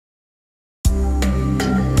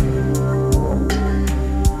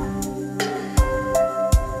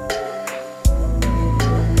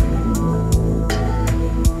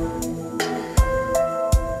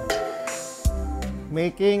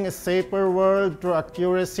Making a safer world through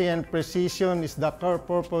accuracy and precision is the core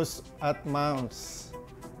purpose at Mounts.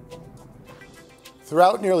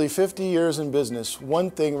 Throughout nearly 50 years in business, one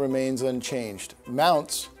thing remains unchanged: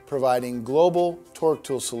 Mounts providing global torque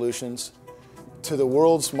tool solutions to the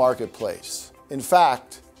world's marketplace. In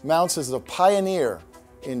fact, Mounts is the pioneer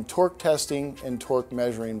in torque testing and torque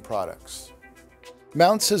measuring products.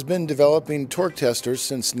 Mounts has been developing torque testers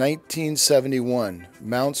since 1971.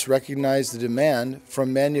 Mounts recognized the demand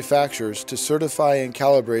from manufacturers to certify and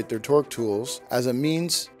calibrate their torque tools as a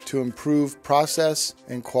means to improve process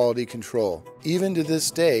and quality control. Even to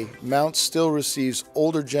this day, Mounts still receives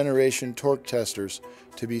older generation torque testers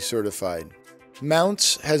to be certified.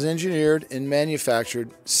 Mounts has engineered and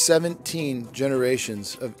manufactured 17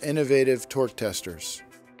 generations of innovative torque testers.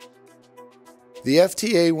 The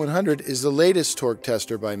FTA-100 is the latest torque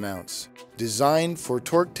tester by Mounts, designed for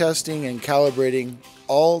torque testing and calibrating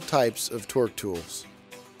all types of torque tools.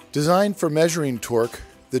 Designed for measuring torque,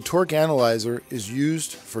 the torque analyzer is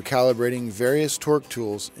used for calibrating various torque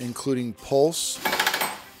tools, including pulse,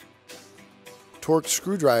 torque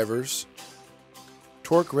screwdrivers,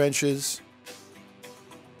 torque wrenches,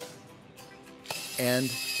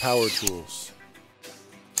 and power tools.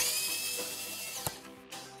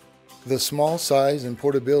 The small size and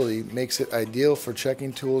portability makes it ideal for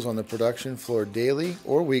checking tools on the production floor daily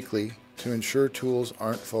or weekly to ensure tools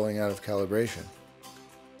aren't falling out of calibration.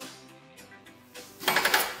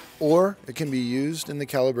 Or it can be used in the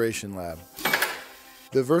calibration lab.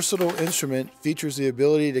 The versatile instrument features the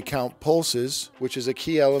ability to count pulses, which is a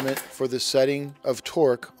key element for the setting of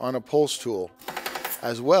torque on a pulse tool,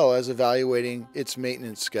 as well as evaluating its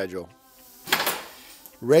maintenance schedule.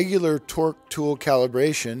 Regular torque tool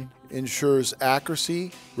calibration ensures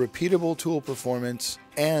accuracy, repeatable tool performance,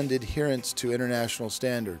 and adherence to international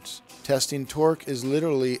standards. Testing torque is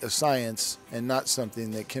literally a science and not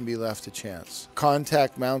something that can be left to chance.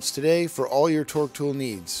 Contact Mounts today for all your torque tool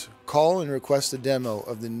needs. Call and request a demo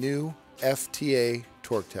of the new FTA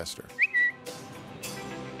torque tester.